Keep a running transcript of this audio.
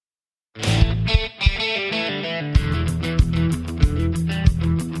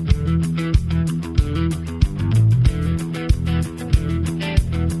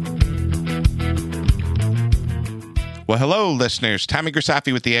Well, hello, listeners. Tommy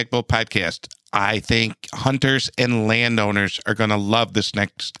Grisafi with the Ag Bull Podcast. I think hunters and landowners are going to love this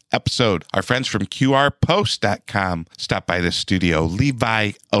next episode. Our friends from QRPost.com stopped by the studio.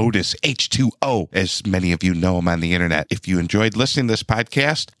 Levi Otis, H2O, as many of you know him on the internet. If you enjoyed listening to this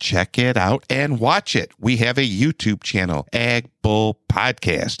podcast, check it out and watch it. We have a YouTube channel, Ag Bull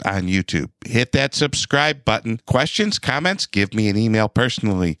Podcast on YouTube. Hit that subscribe button. Questions, comments, give me an email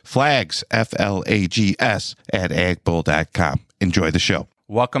personally. Flags, FLAGS, at agbull.com. Enjoy the show.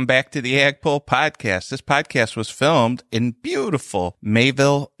 Welcome back to the Ag Bull Podcast. This podcast was filmed in beautiful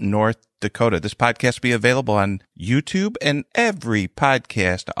Mayville, North Dakota. This podcast will be available on YouTube and every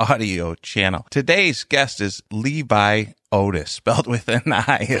podcast audio channel. Today's guest is Levi Otis, spelled with an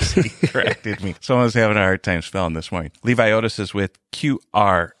I, as he corrected me. Someone was having a hard time spelling this morning. Levi Otis is with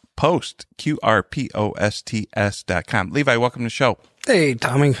QRPost, QRPosts.com. Levi, welcome to the show. Hey,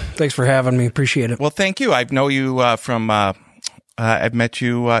 Tommy. Thanks for having me. Appreciate it. Well, thank you. I know you from... I've met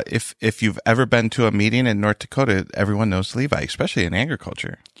you, if you've ever been to a meeting in North Dakota, everyone knows Levi, especially in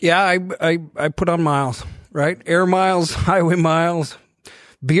agriculture. Yeah, I put on miles, right? Air miles, highway miles,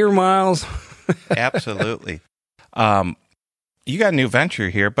 beer miles. Absolutely. You got a new venture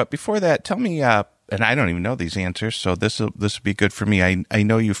here, but before that, tell me, and I don't even know these answers, so this will be good for me. I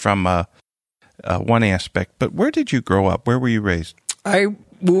know you from one aspect, but where did you grow up? Where were you raised? I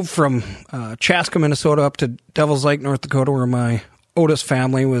moved from Chaska, Minnesota, up to Devil's Lake, North Dakota, where my Otis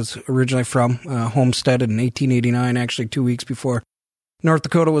family was originally from, homesteaded in 1889, actually 2 weeks before North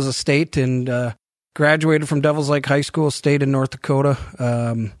Dakota was a state, and graduated from Devil's Lake High School, stayed in North Dakota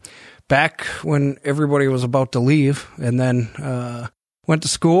back when everybody was about to leave, and then went to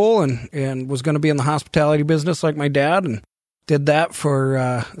school and was going to be in the hospitality business like my dad, and did that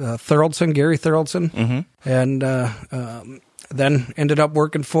for Gary Thoroldson, and then ended up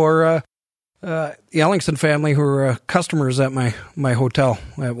working for the Ellingson family, who were customers at my hotel,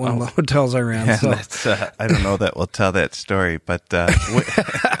 at one of the hotels I ran. Yeah, so that's, I don't know that we'll tell that story, but that's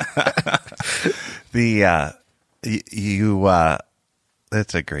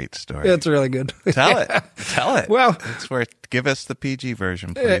a great story. It's really good. Tell it. Well, it's worth. Give us the PG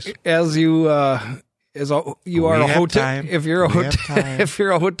version, please. As you are a hotel, if you're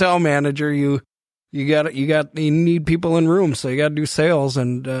a hotel manager, you need people in rooms, so you got to do sales,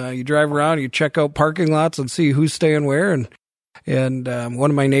 and you drive around, you check out parking lots and see who's staying where, and one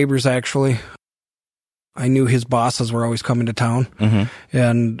of my neighbors, actually, I knew his bosses were always coming to town,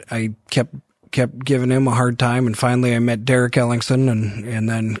 and I kept giving him a hard time, and finally I met Derek Ellingson, and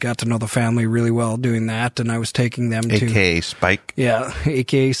then got to know the family really well doing that, and I was taking them to AKA Spike. Yeah,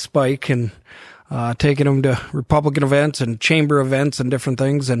 AKA Spike, and taking them to Republican events and chamber events and different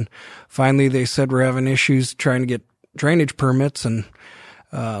things. And finally they said, we're having issues trying to get drainage permits, and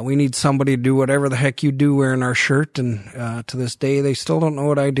we need somebody to do whatever the heck you do wearing our shirt. And to this day, they still don't know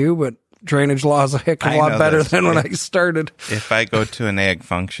what I do, but drainage law is a heck of a lot better than when I started. If I go to an ag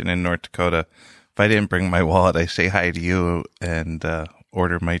function in North Dakota, if I didn't bring my wallet, I say hi to you and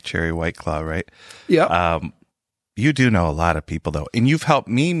order my cherry White Claw, right? Yeah. You do know a lot of people, though, and you've helped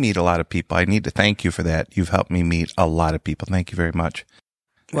me meet a lot of people. I need to thank you for that. You've helped me meet a lot of people. Thank you very much.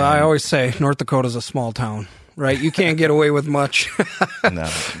 Well, I always say North Dakota's a small town, right? You can't get away with much. No,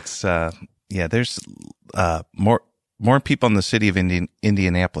 it's there's more people in the city of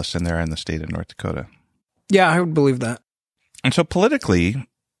Indianapolis than there are in the state of North Dakota. Yeah, I would believe that. And so politically,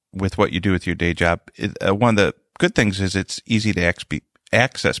 with what you do with your day job, one of the good things is it's easy to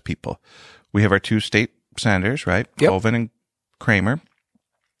access people. We have our two state senators, right? Yep. Colvin and Kramer.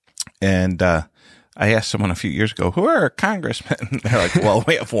 And I asked someone a few years ago, who are our congressmen? They're like, well,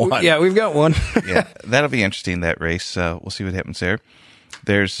 we have one. Yeah, we've got one. Yeah, that'll be interesting, that race. We'll see what happens there.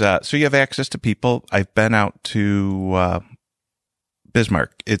 There's so you have access to people. I've been out to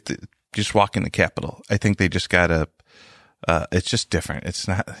Bismarck. Just walking the Capitol. I think they just got it's just different. It's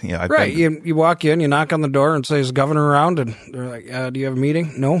not, right. You walk in, you knock on the door and say, is the governor around? And they're like, do you have a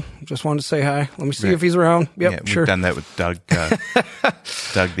meeting? No, just wanted to say hi. Let me see if he's around. Yep, sure. We've done that with Doug, Doug,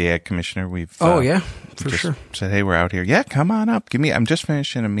 the ag commissioner. We've, for sure. Said, hey, we're out here. Yeah, come on up. I'm just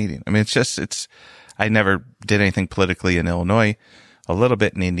finishing a meeting. I mean, I never did anything politically in Illinois, a little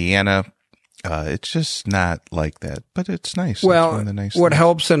bit in Indiana. It's just not like that, but it's nice. Well, it's nice what things.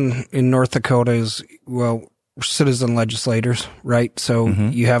 helps in North Dakota is, we're citizen legislators, right? So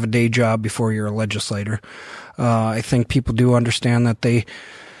you have a day job before you're a legislator. I think people do understand that they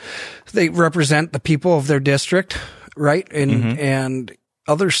represent the people of their district, right? And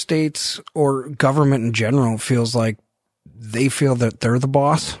other states or government in general feels like they feel that they're the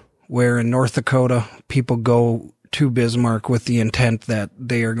boss, where in North Dakota, people go to Bismarck with the intent that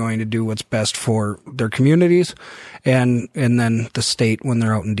they are going to do what's best for their communities and then the state when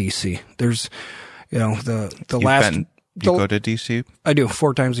they're out in DC. There's, You go to DC? I do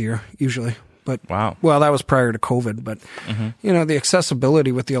 4 times a year, usually. But wow. Well, that was prior to COVID. But, the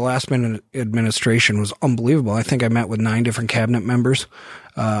accessibility with the Alaska administration was unbelievable. I think I met with 9 different cabinet members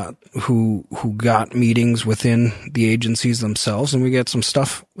who got meetings within the agencies themselves, and we get some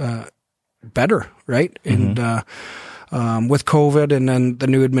stuff better, right? And with COVID and then the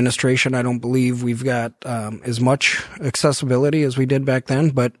new administration, I don't believe we've got as much accessibility as we did back then,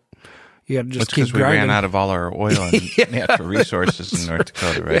 but you got to just keep grinding. We ran out of all our oil and natural resources in North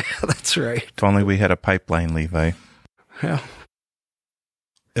Dakota, right? Yeah, that's right. If only we had a pipeline, Levi. Yeah.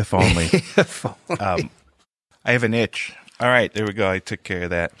 If only. I have an itch. All right, there we go. I took care of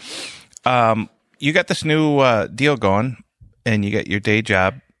that. You got this new deal going, and you got your day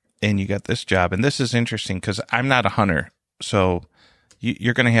job, and you got this job. And this is interesting because I'm not a hunter. So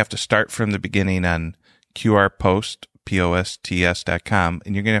you're going to have to start from the beginning on QR Post, POSTS.com,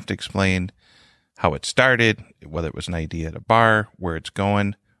 and you're going to have to explain how it started, whether it was an idea at a bar, where it's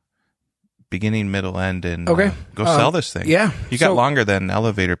going, beginning, middle, end, and okay. Go sell this thing. Yeah. You got longer than an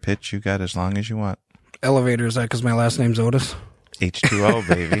elevator pitch. You got as long as you want. Elevator, is that because my last name's Otis? H2O,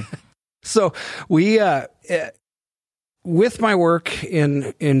 baby. So we, with my work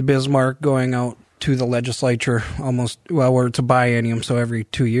in Bismarck, going out to the legislature we're it's a biennium, so every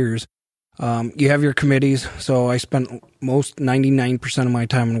 2 years. You have your committees, so I spent 99% of my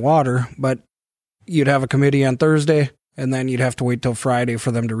time in water, but you'd have a committee on Thursday, and then you'd have to wait till Friday for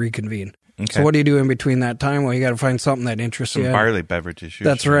them to reconvene. Okay. So what do you do in between that time? Well, you got to find something that interests you. Some barley beverages.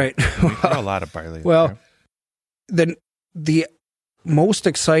 That's right. We throw a lot of barley. Well, then the most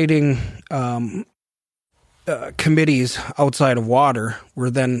exciting committees outside of water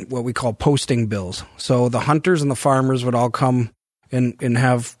were then what we call posting bills. So the hunters and the farmers would all come and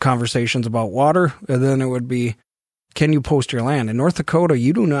have conversations about water, and then it would be, can you post your land? In North Dakota, if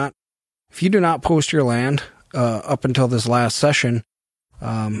you do not post your land up until this last session,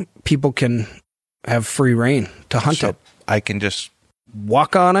 people can have free reign to hunt it. I can just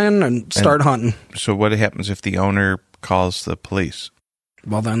walk on in and start hunting. So what happens if the owner calls the police?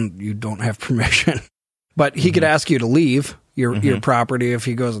 Well, then you don't have permission. But he could ask you to leave your property if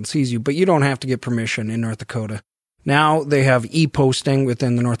he goes and sees you, but you don't have to get permission in North Dakota. Now they have e-posting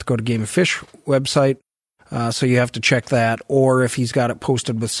within the North Dakota Game and Fish website, so you have to check that. Or if he's got it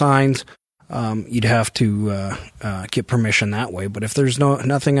posted with signs, you'd have to get permission that way. But if there's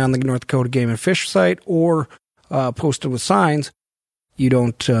nothing on the North Dakota Game and Fish site or posted with signs, you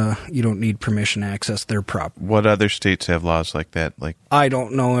don't need permission to access their property. What other states have laws like that? I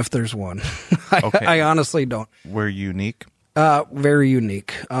don't know if there's one. I honestly don't. We're unique. Very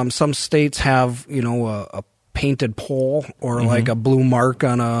unique. Some states have a painted pole or like a blue mark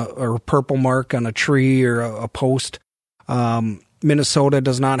or a purple mark on a tree or a post. Minnesota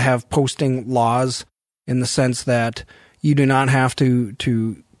does not have posting laws in the sense that you do not have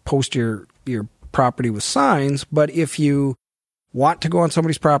to post your property with signs, but if you want to go on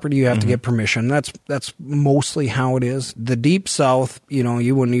somebody's property, you have to get permission. That's mostly how it is. The deep south,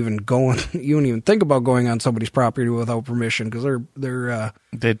 you wouldn't even think about going on somebody's property without permission because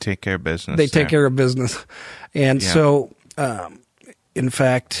they take care of business. They take care of business, and so in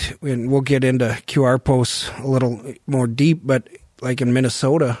fact, and we'll get into QR posts a little more deep, but like in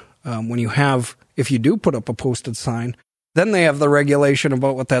Minnesota, if you do put up a posted sign, then they have the regulation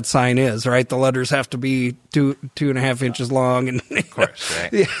about what that sign is, right? The letters have to be 2.5 inches long, and of course,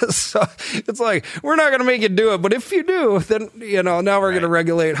 right? Yeah, so it's like we're not going to make you do it, but if you do, then now we're going to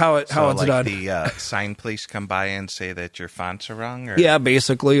regulate how it's done. The sign police come by and say that your fonts are wrong, or? Yeah,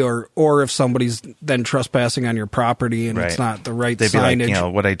 basically, or if somebody's then trespassing on your property and it's not the right They'd signage. Be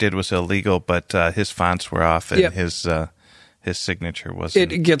like, what I did was illegal, but his fonts were off, and his signature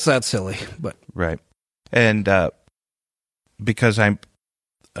wasn't. It gets that silly, but right, and. Because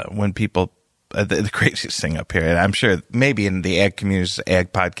when people, the craziest thing up here, and I'm sure maybe in the ag communities,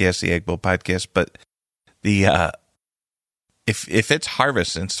 ag podcast, the Ag Bull podcast, but if it's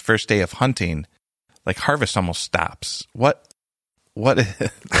harvest and it's the first day of hunting, like harvest almost stops. What? We'll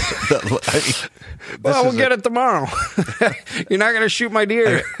get it tomorrow. You're not going to shoot my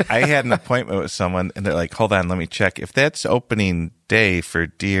deer. I had an appointment with someone, and they're like, hold on, let me check. If that's opening day for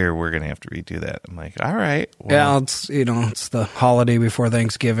deer, we're going to have to redo that. I'm like, all right. Well. Yeah, it's the holiday before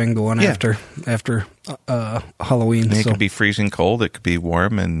Thanksgiving, the one after Halloween. It could be freezing cold. It could be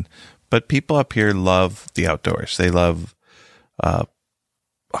warm. But people up here love the outdoors. They love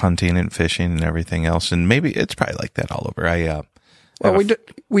hunting and fishing and everything else. And maybe it's probably like that all over. Well,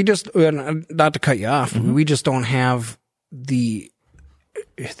 we just not to cut you off. We just don't have the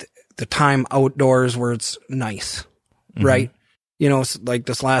time outdoors where it's nice, right? You know, it's like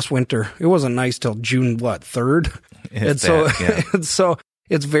this last winter, it wasn't nice till June 3rd, and so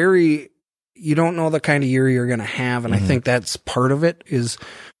it's very. You don't know the kind of year you're going to have, and I think that's part of it. Is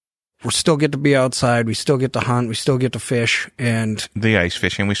we still get to be outside, we still get to hunt, we still get to fish, and the ice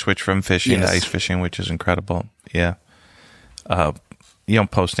fishing. We switched from fishing to ice fishing, which is incredible. Yeah. You don't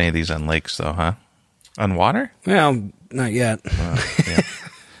post any of these on lakes, though, huh? On water? Well, not yet. Yeah.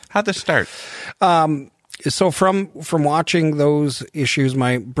 How'd this start? So from watching those issues,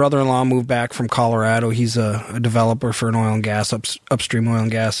 my brother-in-law moved back from Colorado. He's a developer for an oil and gas upstream oil and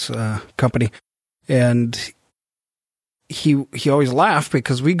gas company, and he always laughed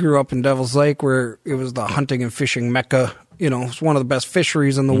because we grew up in Devil's Lake, where it was the hunting and fishing mecca. You know, it's one of the best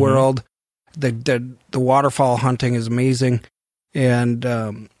fisheries in the world. The waterfowl hunting is amazing, and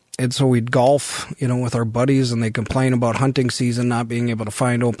so we'd golf, you know, with our buddies, and they complain about hunting season not being able to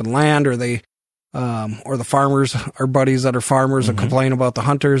find open land, or the farmers, our buddies that are farmers, that complain about the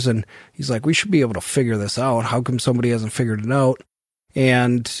hunters. And he's like, we should be able to figure this out. How come somebody hasn't figured it out?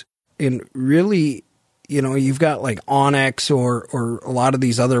 And really, you know, you've got like Onyx or a lot of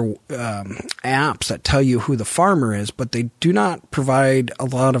these other apps that tell you who the farmer is, but they do not provide a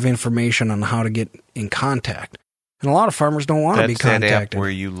lot of information on how to get in contact. And a lot of farmers don't want to be contacted. That's that app where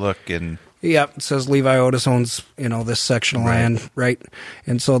you look and... Yeah, it says Levi Otis owns, you know, this section of land, right?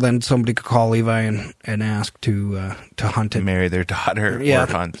 And so then somebody could call Levi and ask to hunt it. Marry their daughter or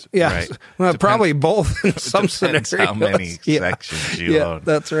hunt. Yeah, right. Well, probably both in some scenarios. How many sections you own.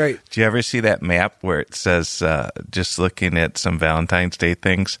 That's right. Do you ever see that map where it says, just looking at some Valentine's Day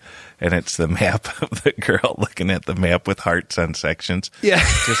things, and it's the map of the girl looking at the map with hearts on sections? Yeah.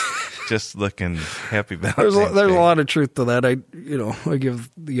 Just looking happy Valentine's Day. There's a lot of truth to that. I give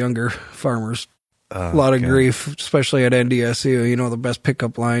the younger farmers a lot of grief, especially at NDSU. You know, the best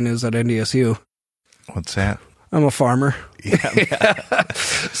pickup line is at NDSU. What's that? I'm a farmer. Yeah.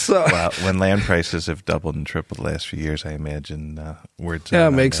 So, well, when land prices have doubled and tripled the last few years, I imagine words. Yeah,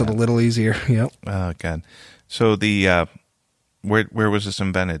 it makes it a little easier. Yep. Oh God. So the where was this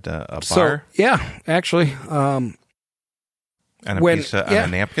invented? A bar? So, yeah, actually. On a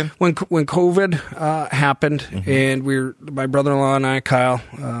napkin? When COVID happened, and my brother-in-law and I, Kyle,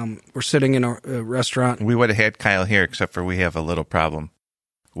 were sitting in a restaurant. We would have had Kyle here, except for we have a little problem.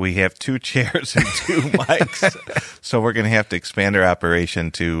 We have 2 chairs and 2 mics, so we're going to have to expand our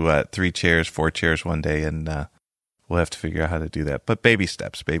operation to 3 chairs, 4 chairs one day, and we'll have to figure out how to do that. But baby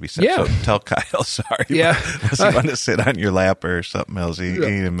steps. Yeah. So tell Kyle, sorry. Yeah. Unless you want to sit on your lap or something else. He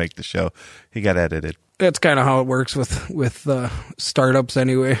didn't make the show. He got edited. That's kind of how it works with startups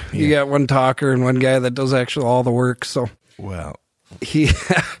anyway. You got one talker and one guy that does actually all the work. So, well,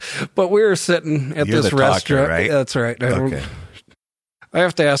 but we were sitting at this restaurant. Talker, right? That's right. Okay. I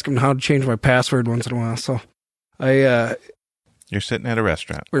have to ask him how to change my password once in a while. So you're sitting at a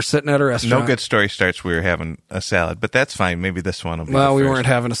restaurant. We're sitting at a restaurant. No good story starts. We were having a salad, but that's fine. Maybe this one will be. Well, we weren't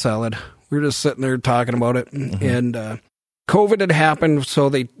having a salad. We were just sitting there talking about it, and COVID had happened, so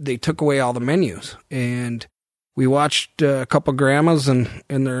they took away all the menus, and we watched a couple grandmas and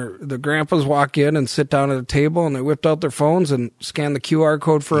the grandpas walk in and sit down at a table, and they whipped out their phones and scanned the QR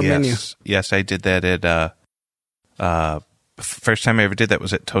code for a menu. Yes, I did that at first time I ever did that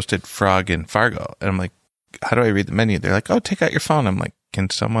was at Toasted Frog in Fargo, and I'm like, how do I read the menu? They're like, oh, take out your phone. I'm like, can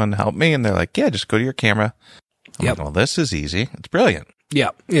someone help me? And they're like, yeah, just go to your camera. I'm like, well, this is easy. It's brilliant. Yeah.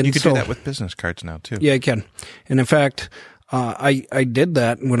 And you can do that with business cards now, too. Yeah, you can. And in fact, I did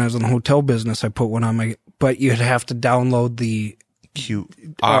that when I was in the hotel business. I put one on but you'd have to download the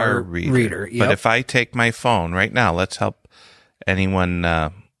QR reader. Yep. But if I take my phone right now, let's help anyone.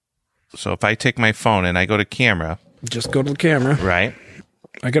 So if I take my phone and I go to camera. Just go to the camera. Right.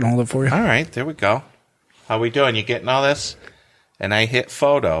 I can hold it for you. All right. There we go. How we doing? You getting all this? And I hit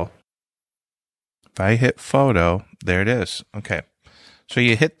photo. If I hit photo, there it is. Okay. So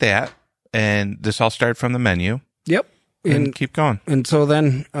you hit that, and this all started from the menu. Yep. And keep going. And so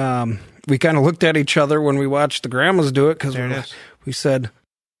then we kind of looked at each other when we watched the grandmas do it, because we said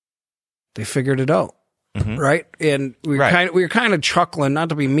they figured it out, right? And we were kind of chuckling, not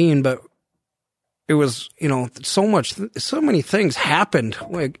to be mean, but it was, so many things happened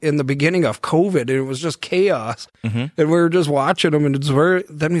like in the beginning of COVID, and it was just chaos. And we were just watching them, and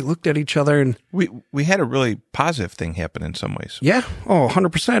then we looked at each other, and we had a really positive thing happen in some ways. Yeah. Oh,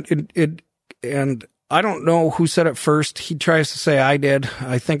 100%. And I don't know who said it first. He tries to say I did.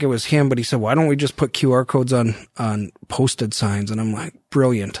 I think it was him, but he said, why don't we just put QR codes on posted signs? And I'm like,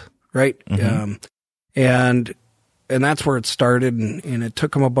 brilliant. Right. And and that's where it started. And it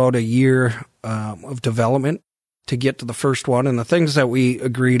took them about a year of development to get to the first one. And the things that we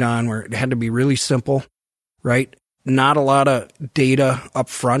agreed on were it had to be really simple, right? Not a lot of data up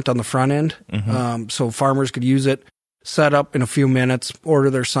front on the front end. So farmers could use it, set up in a few minutes, order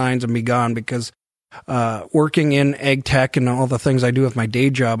their signs and be gone. Because working in ag tech and all the things I do with my day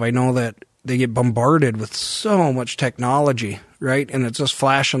job, I know that they get bombarded with so much technology, right? And it's just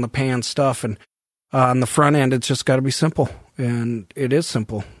flash in the pan stuff. And on the front end, it's just got to be simple. And it is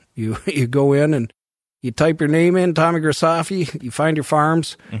simple. You go in and you type your name in, Tommy Grisafi, you find your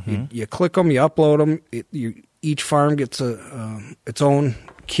farms, you click them, you upload them. Each farm gets its own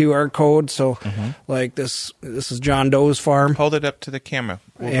QR code. So like this is John Doe's farm. Hold it up to the camera.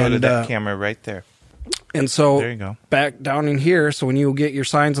 We'll go to that camera right there. And so there you go. Back down in here, so when you get your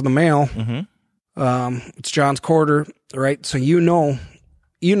signs in the mail, it's John's quarter, right? So you know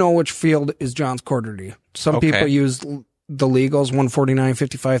which field is John's quarter to you. Some people use the legals, 149,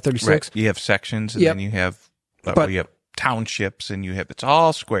 55, 36. Right. You have sections, and then you have townships, and it's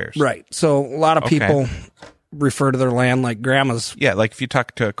all squares. Right. So a lot of people refer to their land like grandma's. Yeah, like if you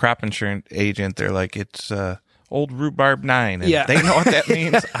talk to a crop insurance agent, they're like, it's old rhubarb 9. And they know what that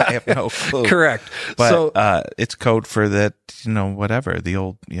means. I have no clue. Correct. But so, it's code for that, whatever, the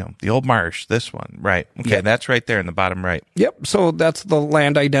old marsh, this one. Right. Okay, that's right there in the bottom right. Yep. So that's the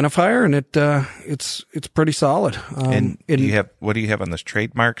land identifier, and it's pretty solid. And what do you have on this?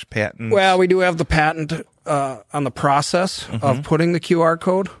 Trademarks, patents? Well, we do have the patent on the process of putting the QR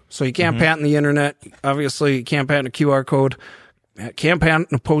code. So you can't patent the internet. Obviously, you can't patent a QR code. Can't patent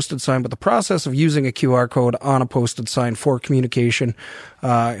a posted sign, but the process of using a QR code on a posted sign for communication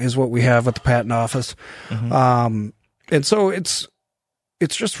is what we have at the patent office. And so it's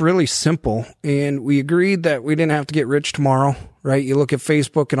just really simple. And we agreed that we didn't have to get rich tomorrow, right? You look at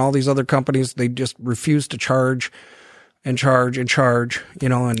Facebook and all these other companies, they just refuse to charge and charge and charge,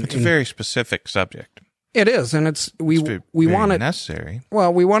 And it's a very specific subject. It is, and we wanted necessary.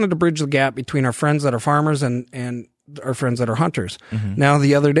 Well, we wanted to bridge the gap between our friends that are farmers and our friends that are hunters. Now,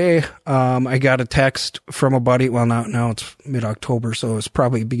 the other day, I got a text from a buddy. Well, now it's mid-October, so it's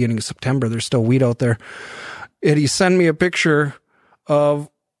probably beginning of September. There's still wheat out there. And he sent me a picture of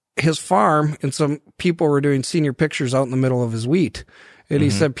his farm, and some people were doing senior pictures out in the middle of his wheat. And he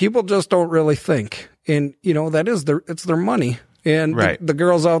said, people just don't really think. And, that is it's their money. And the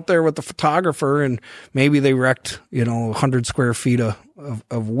girl's out there with the photographer, and maybe they wrecked, 100 square feet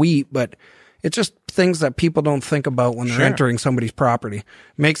of wheat, but it's just things that people don't think about when they're entering somebody's property.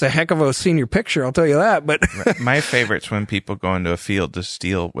 Makes a heck of a senior picture, I'll tell you that. But my favorite's when people go into a field to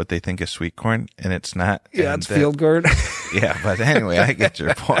steal what they think is sweet corn, and it's not. Yeah, it's field corn. Yeah, but anyway, I get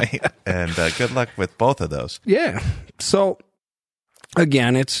your point. And good luck with both of those. Yeah. So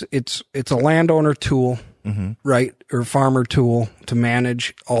again, it's a landowner tool. Right, or farmer tool to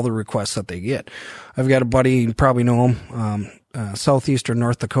manage all the requests that they get. I've got a buddy, you probably know him, southeastern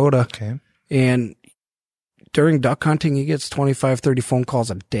North Dakota. Okay. And during duck hunting, he gets 25, 30 phone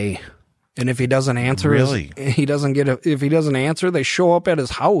calls a day. And if he doesn't answer, if he doesn't answer, they show up at his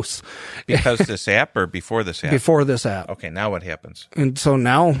house. Because this app or before this app? Before this app. Okay, now what happens? And so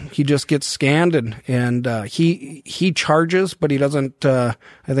now he just gets scanned and he charges, but he doesn't, I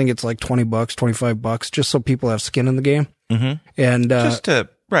think it's like $20, $25, just so people have skin in the game. And, just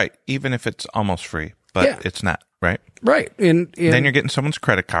even if it's almost free, but it's not, right? Right. And then you're getting someone's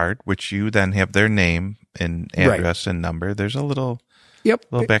credit card, which you then have their name and address and number. There's a little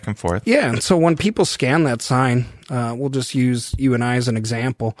back and forth. Yeah. And so when people scan that sign, we'll just use you and I as an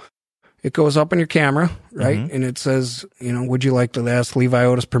example. It goes up on your camera, right? And it says, would you like to ask Levi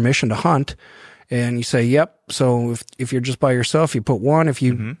Otis permission to hunt? And you say, yep. So if you're just by yourself, you put 1. If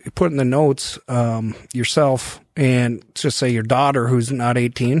you put in the notes yourself, and just say your daughter who's not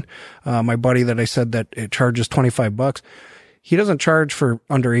 18, my buddy that I said that it charges $25, he doesn't charge for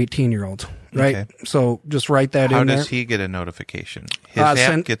under 18-year-olds, right? Okay. So just write that in there. How does he get a notification? His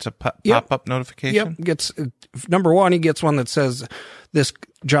app gets a pop-up notification? Yep. Number 1, he gets one that says this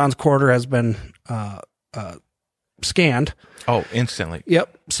John's quarter has been scanned. Oh, instantly.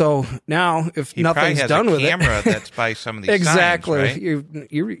 Yep. So now, if nothing's done with it, camera that's by some of these exactly. Signs, right?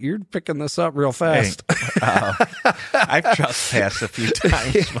 You're picking this up real fast. Hey, I've trespassed a few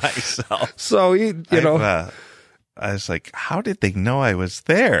times myself. So I was like, how did they know I was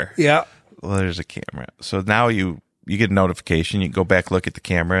there? Yeah. Well, there's a camera. So now you get a notification. You can go back, look at the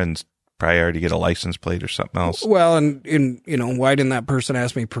camera, and probably already get a license plate or something else. Well, and why didn't that person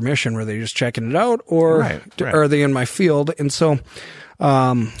ask me permission? Were they just checking it out, or are they in my field? And so,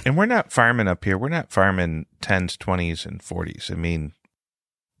 and we're not farming up here. We're not farming 10s, 20s, and 40s. I mean,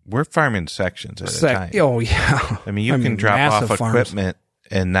 we're farming sections at a time. Oh yeah. I mean, you can drop off equipment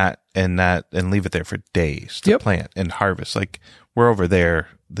and leave it there for days to plant and harvest. Like we're over there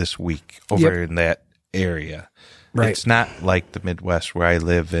this week over in that area. Right. It's not like the Midwest where I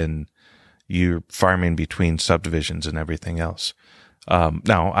live and you're farming between subdivisions and everything else.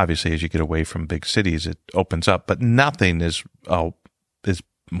 Now, obviously, as you get away from big cities, it opens up, but nothing is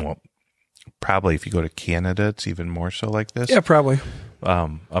probably if you go to Canada, it's even more so like this. Yeah, probably.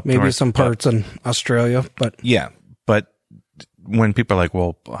 Up maybe north, some parts in Australia, but yeah. But when people are like,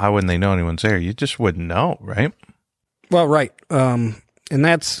 well, how wouldn't they know anyone's there? You just wouldn't know, right? Well, right. And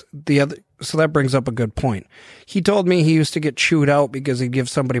that's the other. So that brings up a good point. He told me he used to get chewed out because he'd give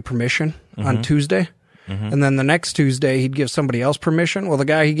somebody permission on Tuesday. And then the next Tuesday, he'd give somebody else permission. Well, the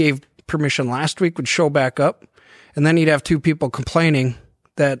guy he gave permission last week would show back up. And then he'd have two people complaining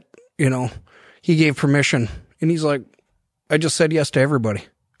that, he gave permission. And he's like, I just said yes to everybody.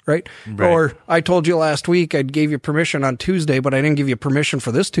 Right? Or I told you last week I gave you permission on Tuesday, but I didn't give you permission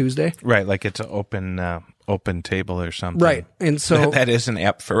for this Tuesday. Right. Like it's an open table or something. Right. And so that is an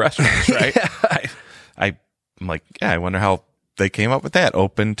app for restaurants, right? I'm like, I wonder how they came up with that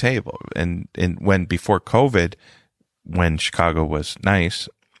open table. And when before COVID, when Chicago was nice,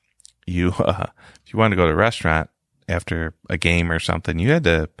 if you wanted to go to a restaurant after a game or something, you had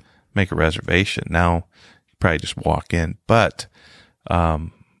to make a reservation. Now you probably just walk in, but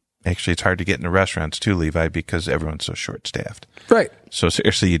actually it's hard to get into restaurants too, Levi, because everyone's so short-staffed. Right. So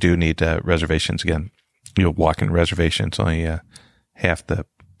seriously, you do need reservations again. You'll walk in reservations, only half the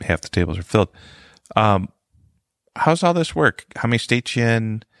tables are filled. How's all this work? How many states you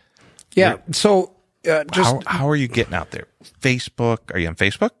in? Yeah. So how are you getting out there? Facebook? Are you on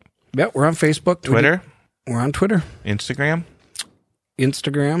Facebook? Yeah, we're on Facebook. Twitter? We're on Twitter. Instagram?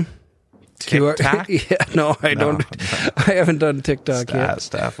 TikTok? Yeah, no, I don't. No. I haven't done TikTok yet.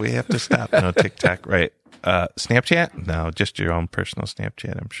 Stop. We have to stop. No TikTok. Right. Snapchat? No, just your own personal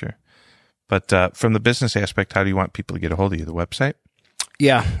Snapchat, I'm sure. But from the business aspect, how do you want people to get a hold of you? The website?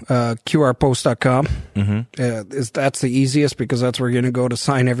 Yeah, QRpost.com. That's the easiest because that's where you're going to go to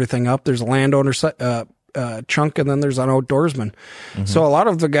sign everything up. There's a landowner chunk, and then there's an outdoorsman. So a lot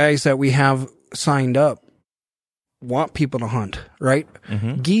of the guys that we have signed up want people to hunt, right?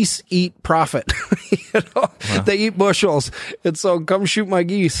 Geese eat profit. They eat bushels. And so come shoot my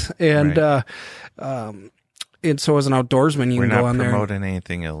geese. And and so as an outdoorsman, you can go on there. We're not promoting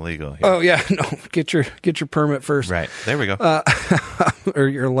anything illegal here. Oh yeah, no. Get your permit first. Right. There we go. Or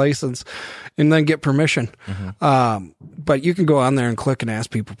your license, and then get permission. But you can go on there and click and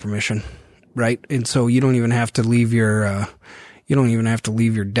ask people permission, right? And so you don't even have to leave your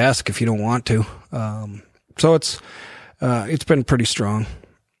desk if you don't want to. So it's been pretty strong.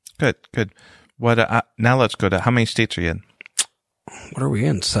 Good. What? Now let's go to how many states are you in? What are we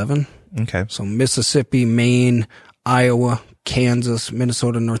in? 7. Okay. So Mississippi, Maine, Iowa, Kansas,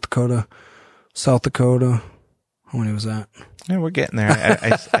 Minnesota, North Dakota, South Dakota. How many was that? Yeah, we're getting there.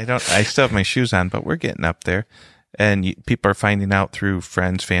 I still have my shoes on, but we're getting up there. And people are finding out through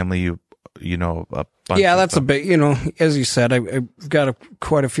friends, family, a bunch. Yeah, that's a bit, as you said, I've got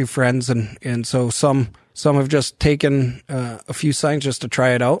quite a few friends and so some have just taken a few signs just to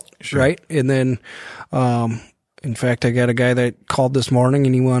try it out. Sure. Right. And then, in fact, I got a guy that called this morning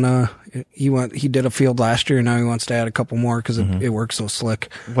and he did a field last year and now he wants to add a couple more because it works so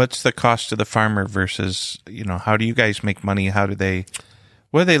slick. What's the cost to the farmer versus, how do you guys make money? What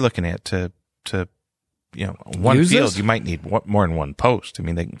are they looking at to one use field? This? You might need more than one post. I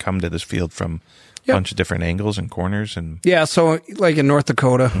mean, they can come to this field from a bunch of different angles and corners and. Yeah. So like in North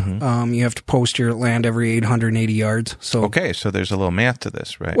Dakota, you have to post your land every 880 yards. So. Okay. So there's a little math to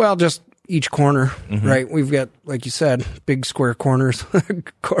this, right? Well, just each corner, right? We've got, like you said, big square quarters.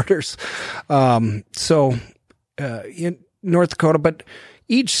 So in North Dakota, but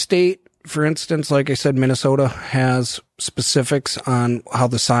each state, for instance, like I said, Minnesota has specifics on how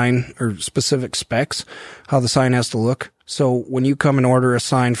the sign or specific specs, how the sign has to look. So when you come and order a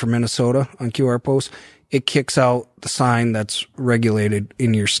sign from Minnesota on QR Post, it kicks out the sign that's regulated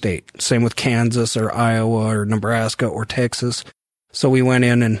in your state. Same with Kansas or Iowa or Nebraska or Texas. So we went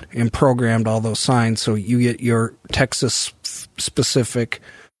in and programmed all those signs so you get your Texas specific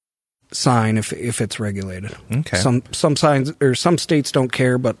sign if it's regulated. Okay. Some signs or some states don't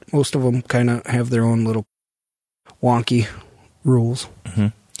care, but most of them kind of have their own little wonky rules.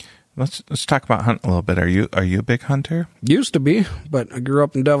 Let's talk about hunting a little bit. Are you a big hunter? Used to be, but I grew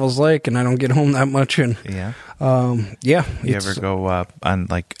up in Devil's Lake and I don't get home that much. And yeah. You ever go on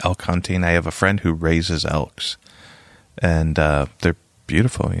like elk hunting? I have a friend who raises elks. And they're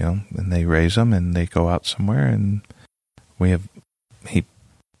beautiful, and they raise them and they go out somewhere and he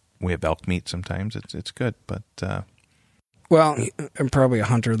We have elk meat sometimes. It's good, but well, I'm probably a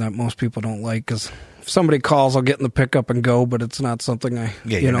hunter that most people don't like because if somebody calls, I'll get in the pickup and go, but it's not something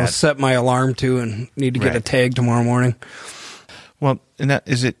I set my alarm to and need to get a tag tomorrow morning. Well,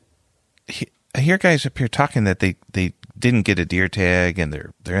 is it? I hear guys up here talking that they didn't get a deer tag and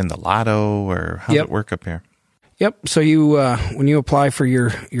they're in the lotto, or how does it work up here? Yep. So you when you apply for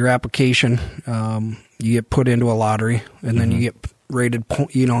your application, you get put into a lottery, and then you get rated.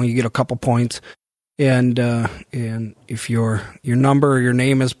 You get a couple points, and if your number or your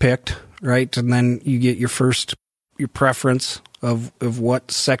name is picked, right, and then you get your preference of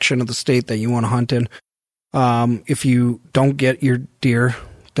what section of the state that you want to hunt in. If you don't get your deer,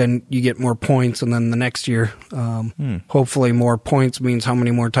 then you get more points, and then the next year, hopefully more points means how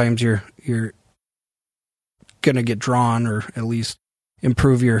many more times you're going to get drawn, or at least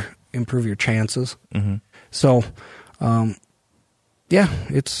improve your chances. Mm-hmm. So, but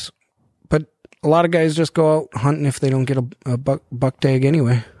a lot of guys just go out hunting if they don't get a buck tag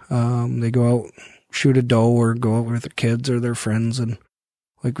anyway. They go out, shoot a doe, or go out with their kids or their friends, and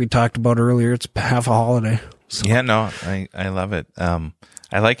like we talked about earlier, it's half a holiday. So. Yeah, no, I love it.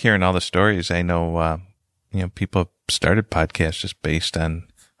 I like hearing all the stories. I know, people started podcasts just based on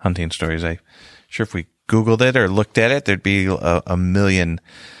hunting stories. Sure if we Googled it or looked at it, there'd be a million,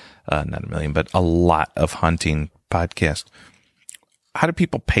 not a million, but a lot of hunting podcasts. How do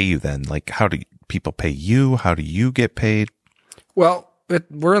people pay you then? Like, how do people pay you? How do you get paid? Well,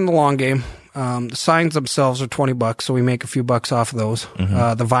 we're in the long game. The signs themselves are $20, so we make a few bucks off of those.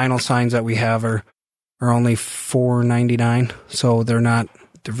 Mm-hmm. The vinyl signs that we have are only $4.99, so they're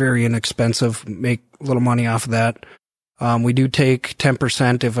very inexpensive. Make a little money off of that. We do take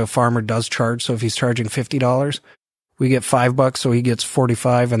 10% if a farmer does charge. So if he's charging $50, we get $5, so he gets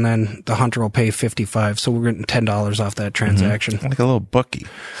 $45, and then the hunter will pay $55. So we're getting $10 off that transaction. Mm-hmm. Like a little bookie.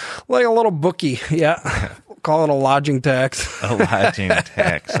 Like a little bookie, yeah. Call it a lodging tax. A lodging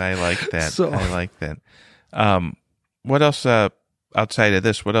tax. I like that. I like that. What else, outside of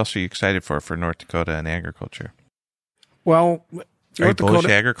this, what else are you excited for North Dakota and agriculture? Well, are you bullish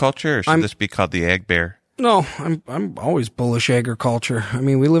agriculture, or should this be called the Ag Bear? No, I'm always bullish agriculture. I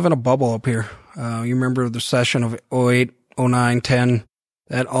mean, we live in a bubble up here. You remember the recession of 08, 09, 10,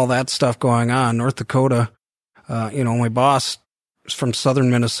 all that stuff going on. North Dakota, my boss is from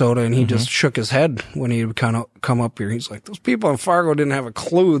southern Minnesota, and he just shook his head when he would kind of come up here. He's like, those people in Fargo didn't have a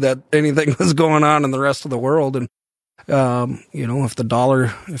clue that anything was going on in the rest of the world. And, if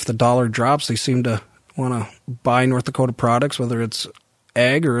the dollar drops, they seem to want to buy North Dakota products, whether it's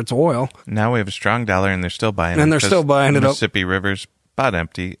ag or it's oil. Now we have a strong dollar, and they're still buying it. And they're still buying it up. Mississippi River's about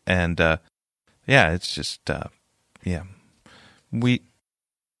empty. And, it's just,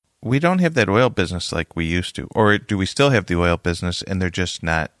 we don't have that oil business like we used to. Or do we still have the oil business, and they're just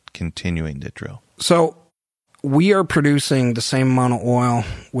not continuing to drill? So we are producing the same amount of oil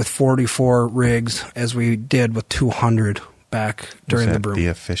with 44 rigs as we did with 200 back during the boom. The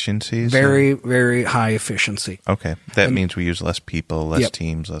efficiencies? Very, very high efficiency. Okay. That means we use less people, less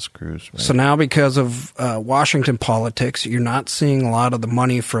teams, less crews. Right? So now because of Washington politics, you're not seeing a lot of the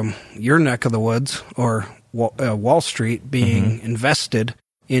money from your neck of the woods or Wall Street being invested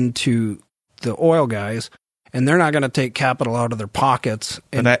into the oil guys, and they're not going to take capital out of their pockets.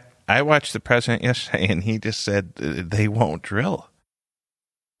 And but I watched the president yesterday, and he just said they won't drill.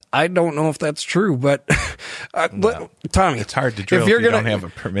 I don't know if that's true, but Tommy, it's hard to drill if you don't have a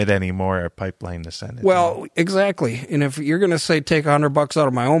permit anymore or a pipeline to send it. Well, exactly. And if you're going to say take $100 out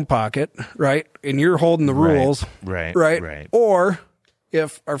of my own pocket, right, and you're holding the rules, right, or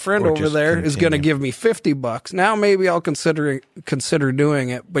if our friend over there is going to give me $50, now maybe I'll consider doing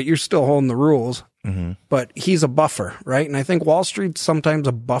it. But you're still holding the rules. Mm-hmm. But he's a buffer, right? And I think Wall Street's sometimes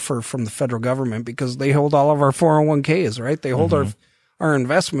a buffer from the federal government because they hold all of our 401ks, right? They hold our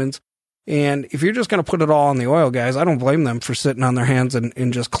investments. And if you're just going to put it all on the oil guys, I don't blame them for sitting on their hands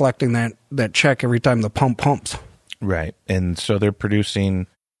and just collecting that check every time the pump pumps. Right. And so they're producing,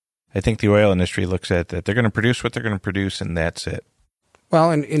 I think the oil industry looks at that. They're going to produce what they're going to produce, and that's it. Well,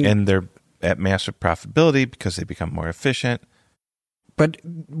 and they're at massive profitability because they become more efficient. But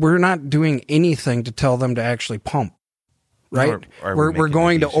we're not doing anything to tell them to actually pump. Right? We're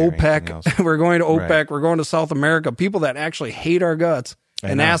going to OPEC. We're going to OPEC. Right. We're going to South America. People that actually hate our guts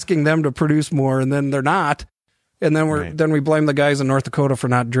and asking them to produce more, and then they're not. And then we blame the guys in North Dakota for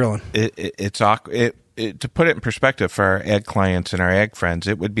not drilling. It's awkward. To put it in perspective for our ag clients and our ag friends,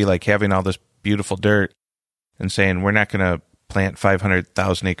 it would be like having all this beautiful dirt and saying we're not going to plant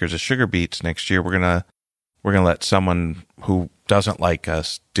 500,000 acres of sugar beets next year. We're gonna let someone who doesn't like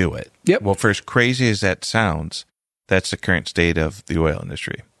us do it. Yep. Well, for as crazy as that sounds, that's the current state of the oil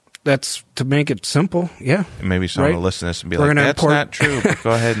industry. that's to make it simple. Yeah. And maybe someone will listen to this and be like, that's not true. But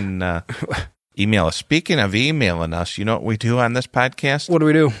go ahead and email us. Speaking of emailing us, you know what we do on this podcast? What do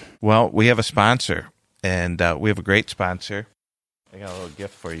we do? Well, we have a sponsor, and we have a great sponsor. I got a little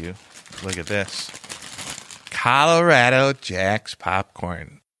gift for you. Look at this. Colorado Jack's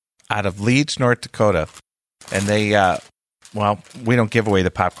Popcorn out of Leeds, North Dakota. And they, we don't give away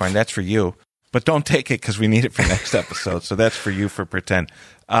the popcorn. That's for you. But don't take it because we need it for next episode. So that's for you for pretend.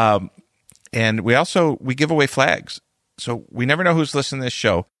 And we give away flags. So we never know who's listening to this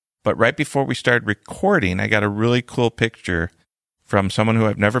show. But right before we started recording, I got a really cool picture from someone who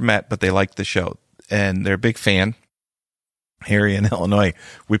I've never met, but they like the show. And they're a big fan. Harry in Illinois.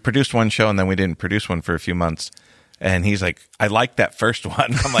 We produced one show and then we didn't produce one for a few months. And he's like, I liked that first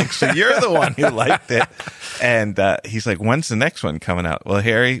one. I'm like, so you're the one who liked it. And he's like, when's the next one coming out? Well,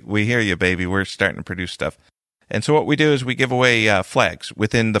 Harry, we hear you, baby. We're starting to produce stuff. And so what we do is we give away flags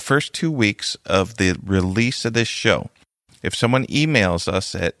within the first 2 weeks of the release of this show. If someone emails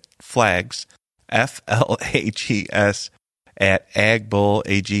us at flags, FLAGS, at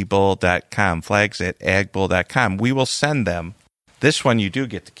agbull.com, flags at agbull.com, we will send them, this one you do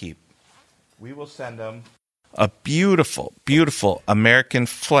get to keep. We will send them a beautiful, beautiful American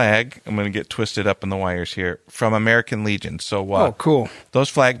flag. I'm going to get twisted up in the wires here from American Legion. So, cool. Those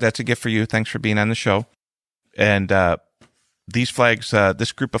flags, that's a gift for you. Thanks for being on the show. And these flags,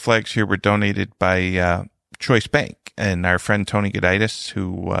 this group of flags here were donated by Choice Bank and our friend Tony Goditis,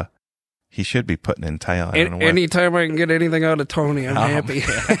 who he should be putting in tile. Anytime I can get anything out of Tony, I'm happy.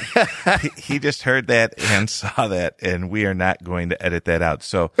 he just heard that and saw that, and we are not going to edit that out.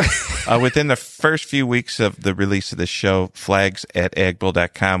 So within the first few weeks of the release of this show, flags at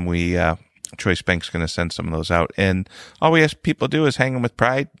agbull.com, Choice Bank's going to send some of those out. And all we ask people to do is hang them with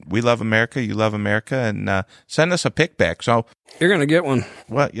pride. We love America. You love America. And send us a pick back. So you're going to get one.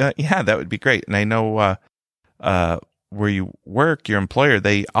 Well, yeah, that would be great. And I know where you work, your employer,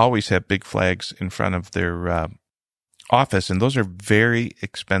 they always have big flags in front of their office, and those are very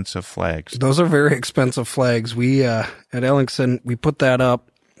expensive flags. Those are very expensive flags. We at Ellingson, we put that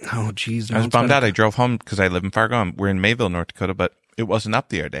up. Oh, geez. I was bummed out. I drove home because I live in Fargo. We're in Mayville, North Dakota, but it wasn't up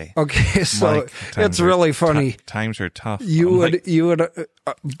the other day. Okay, so it's really funny. Times are tough. You would.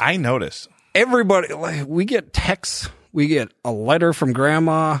 I notice. Everybody, we get texts. We get a letter from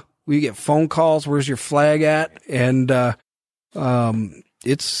Grandma. We get phone calls. Where's your flag at? And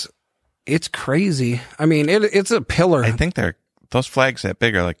it's crazy. I mean, it's a pillar. I think those flags that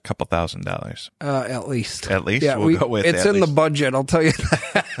big are like a couple $1,000. At least. At least? Yeah, we'll go with it's in the budget, I'll tell you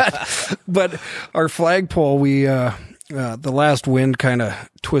that. But our flagpole, the last wind kind of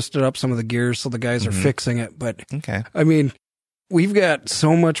twisted up some of the gears, so the guys are fixing it. But okay. I mean, we've got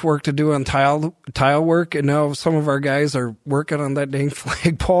so much work to do on tile work, and now some of our guys are working on that dang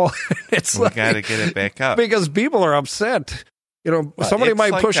flagpole. We got to get it back up because people are upset. You know, somebody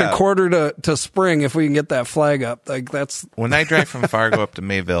might push a quarter to spring if we can get that flag up. Like that's when I drive from Fargo up to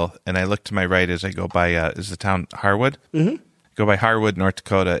Mayville, and I look to my right as I go by. Is the town Harwood? Mm-hmm. Go by Harwood, North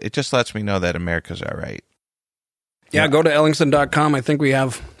Dakota. It just lets me know that America's all right. Yeah, go to Ellingson.com. I think we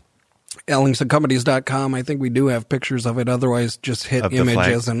have EllingsonCompanies.com. I think we do have pictures of it. Otherwise, just hit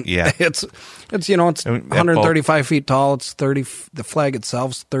images, and it's 135 feet tall. It's 30. The flag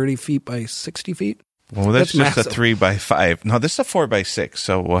itself's 30 feet by 60 feet. Well, that's just massive. a 3x5. No, this is a 4x6.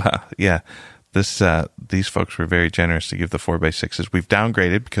 So these folks were very generous to give the 4x6s. We've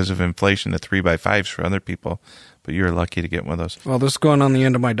downgraded because of inflation to 3x5s for other people, but you're lucky to get one of those. Well, this is going on the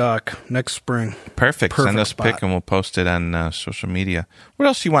end of my dock next spring. Perfect. Send us a pic and we'll post it on social media. What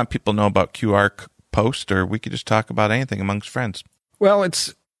else do you want people to know about QR Post, or we could just talk about anything amongst friends? Well,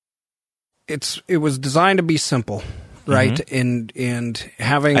 it was designed to be simple. Right. Mm-hmm. And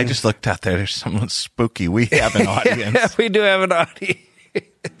having, I just looked out there. There's someone spooky. We have an audience. Yeah, we do have an audience.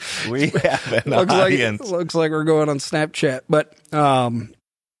 We have an audience. Looks like we're going on Snapchat, but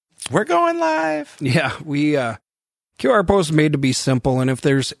we're going live. Yeah, we QR Post is made to be simple, and if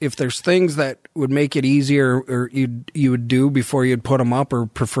there's things that would make it easier, or you would do before you'd put them up, or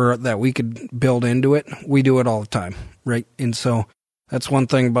prefer that we could build into it, we do it all the time, right? And so that's one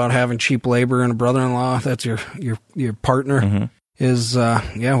thing about having cheap labor and a brother-in-law. That's your partner. Is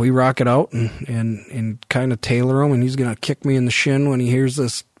we rock it out and kind of tailor them, and he's gonna kick me in the shin when he hears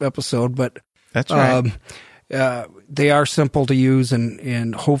this episode. But that's right. They are simple to use,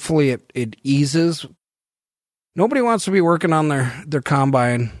 and hopefully it eases. Nobody wants to be working on their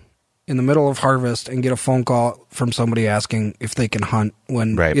combine in the middle of harvest and get a phone call from somebody asking if they can hunt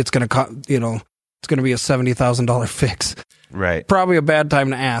when it's gonna it's gonna be a $70,000 fix. Right. Probably a bad time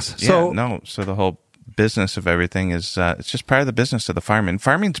to ask. Yeah, so the whole business of everything is it's just part of the business of the farm. And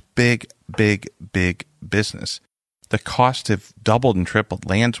farming's big, big, big business. The costs have doubled and tripled.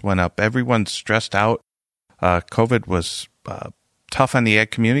 Lands went up. Everyone's stressed out. COVID was tough on the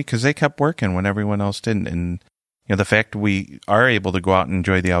ag community because they kept working when everyone else didn't. And the fact we are able to go out and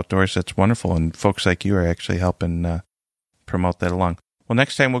enjoy the outdoors, that's wonderful. And folks like you are actually helping promote that along. Well,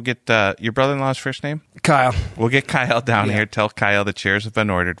 next time we'll get your brother-in-law's first name? Kyle. We'll get Kyle down here. Tell Kyle the chairs have been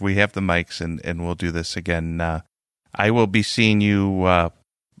ordered. We have the mics, and we'll do this again. I will be seeing you.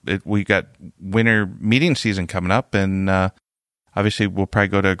 We got winter meeting season coming up, and obviously we'll probably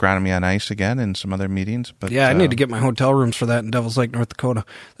go to Agronomy on Ice again and some other meetings. But I need to get my hotel rooms for that in Devil's Lake, North Dakota.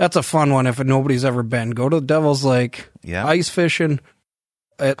 That's a fun one if nobody's ever been. Go to Devil's Lake, ice fishing.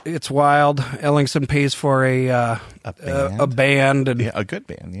 It's wild. Ellingson pays for a band. And a good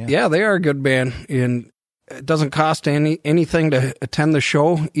band, Yeah, they are a good band. And it doesn't cost anything to attend the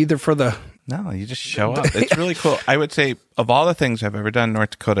show, either for the... No, you just show up. It's really cool. I would say, of all the things I've ever done in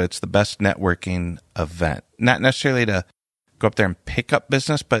North Dakota, it's the best networking event. Not necessarily to go up there and pick up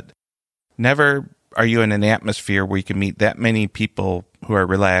business, but never are you in an atmosphere where you can meet that many people who are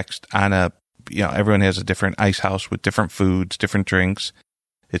relaxed on everyone has a different ice house with different foods, different drinks.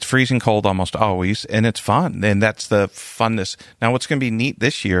 It's freezing cold almost always, and it's fun. And that's the funness. Now, what's going to be neat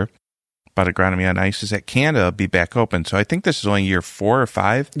this year about Agronomy on Ice is that Canada will be back open. So I think this is only year 4 or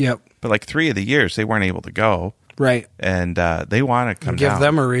 5. Yep. But like 3 of the years, they weren't able to go. Right. And they want to come Give down.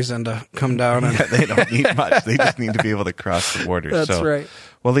 them a reason to come down. And they don't need much. They just need to be able to cross the border. That's right.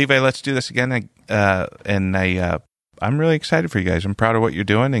 Well, Levi, let's do this again. And I'm really excited for you guys. I'm proud of what you're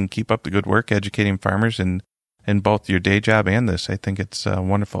doing, and keep up the good work educating farmers in both your day job and this. I think it's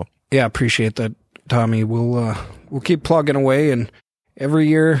wonderful. Yeah, appreciate that, Tommy. We'll keep plugging away, and every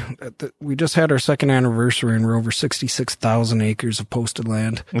year we just had our 2nd anniversary, and we're over 66,000 acres of posted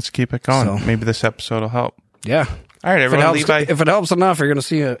land. Let's keep it going. So, maybe this episode will help. Yeah. All right, everyone. If it helps enough, you're going to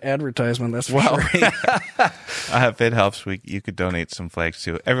see an advertisement. That's for sure. If it helps, you could donate some flags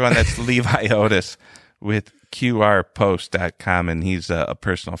too. Everyone, that's Levi Otis with QRPost.com, and he's a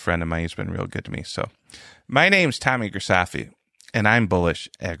personal friend of mine. He's been real good to me. So, my name's Tommy Grisafi, and I'm bullish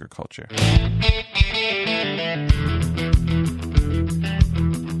agriculture.